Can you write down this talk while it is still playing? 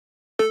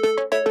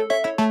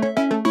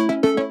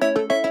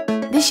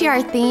This year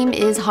our theme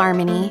is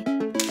harmony.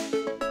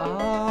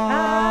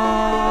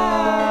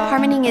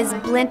 Harmony is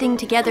blending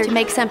together to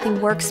make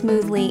something work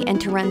smoothly and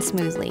to run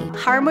smoothly.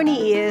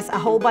 Harmony is a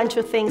whole bunch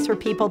of things where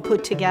people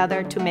put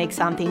together to make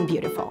something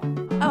beautiful.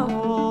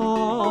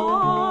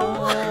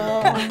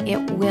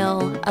 It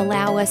will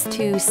allow us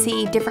to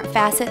see different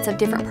facets of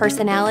different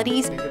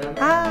personalities.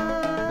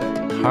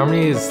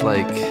 Harmony is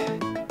like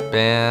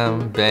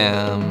bam,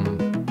 bam,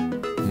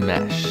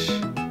 mesh.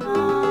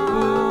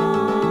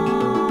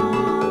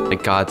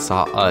 Like God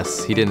saw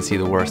us, He didn't see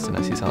the worst in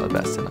us, He saw the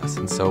best in us.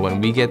 And so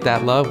when we get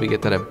that love, we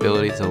get that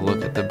ability to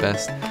look at the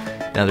best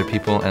in other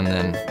people and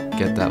then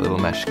get that little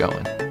mesh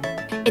going.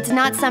 It's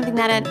not something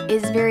that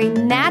is very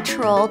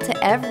natural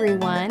to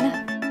everyone.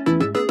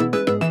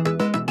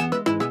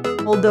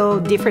 Although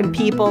different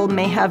people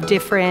may have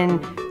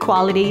different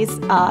qualities,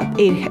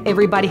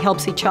 everybody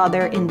helps each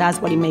other, and that's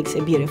what makes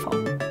it beautiful.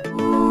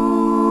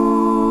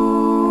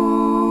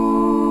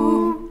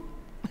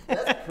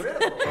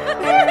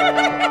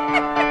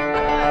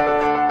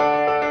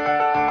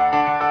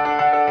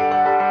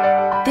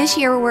 This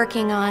year we're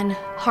working on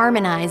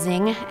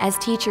harmonizing as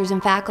teachers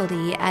and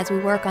faculty as we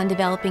work on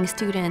developing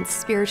students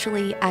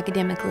spiritually,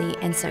 academically,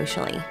 and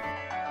socially.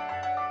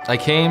 I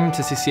came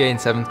to CCA in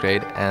 7th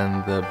grade,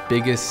 and the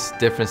biggest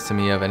difference to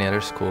me of any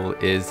other school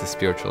is the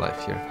spiritual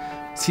life here.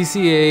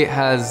 CCA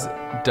has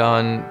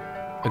done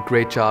a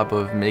great job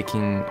of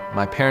making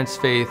my parents'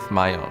 faith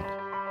my own.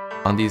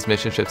 On these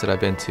mission trips that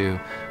I've been to,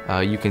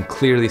 you can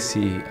clearly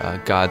see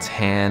God's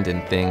hand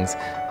in things.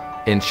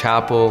 In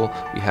chapel,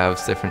 we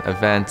have different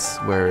events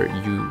where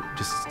you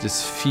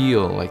just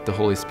feel like the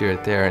Holy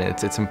Spirit there,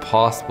 and it's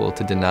impossible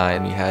to deny.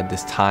 And we had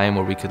this time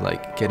where we could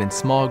like get in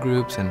small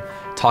groups and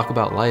talk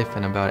about life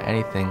and about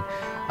anything.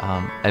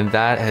 And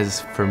that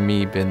has, for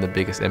me, been the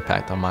biggest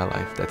impact on my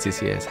life that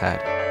CCA has had.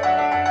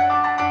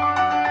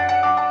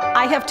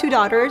 I have two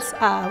daughters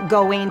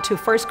going to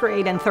 1st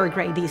grade and 3rd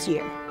grade this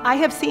year. I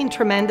have seen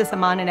tremendous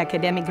amount of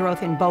academic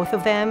growth in both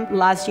of them.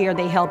 Last year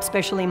they helped,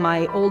 especially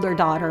my older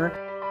daughter.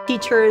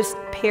 Teachers,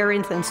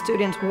 parents, and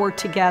students work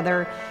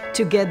together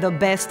to get the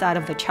best out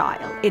of the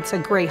child. It's a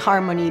great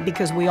harmony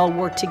because we all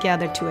work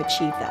together to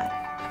achieve that.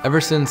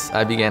 Ever since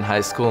I began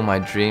high school, my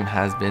dream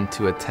has been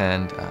to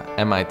attend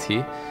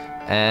MIT,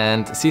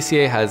 and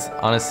CCA has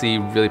honestly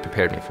really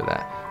prepared me for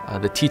that.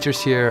 The teachers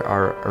here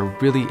are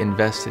really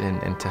invested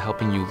into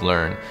helping you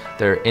learn.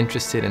 They're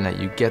interested in that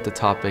you get the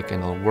topic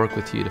and they'll work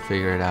with you to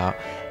figure it out.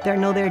 They're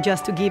not there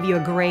just to give you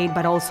a grade,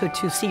 but also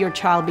to see your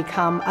child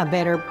become a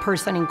better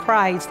person in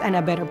Christ and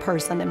a better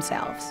person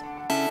themselves.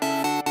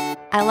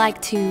 I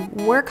like to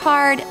work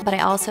hard, but I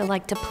also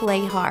like to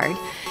play hard.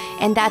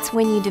 And that's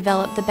when you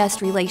develop the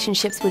best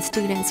relationships with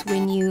students,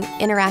 when you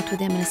interact with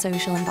them in a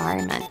social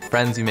environment.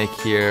 Friends you make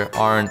here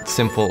aren't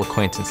simple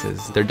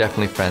acquaintances. They're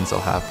definitely friends I'll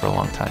have for a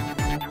long time.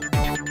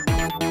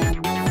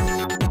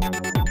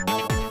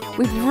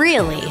 We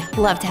really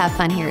love to have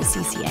fun here at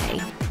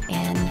CCA,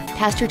 and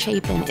Pastor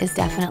Chapin is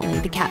definitely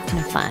the captain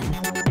of fun.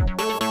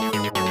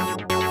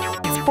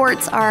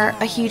 Sports are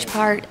a huge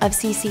part of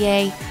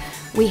CCA.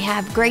 We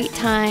have great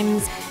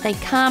times. They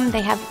come,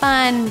 they have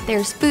fun,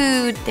 there's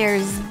food,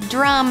 there's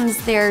drums,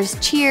 there's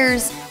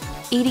cheers,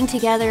 eating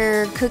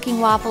together, cooking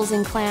waffles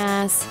in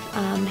class,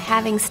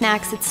 having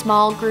snacks at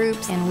small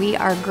groups, and we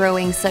are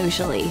growing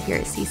socially here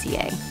at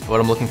CCA.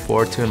 What I'm looking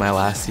forward to in my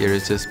last year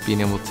is just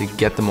being able to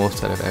get the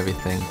most out of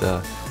everything,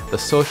 the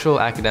social,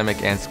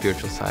 academic, and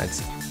spiritual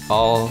sides,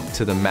 all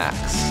to the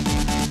max.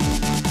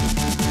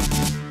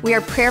 We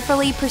are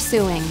prayerfully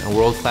pursuing a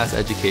world-class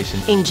education.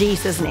 In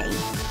Jesus' name.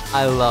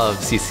 I love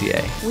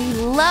CCA. We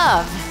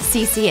love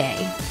CCA.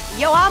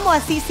 Yo amo a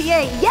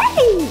CCA,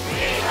 yay!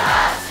 We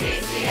love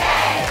CCA!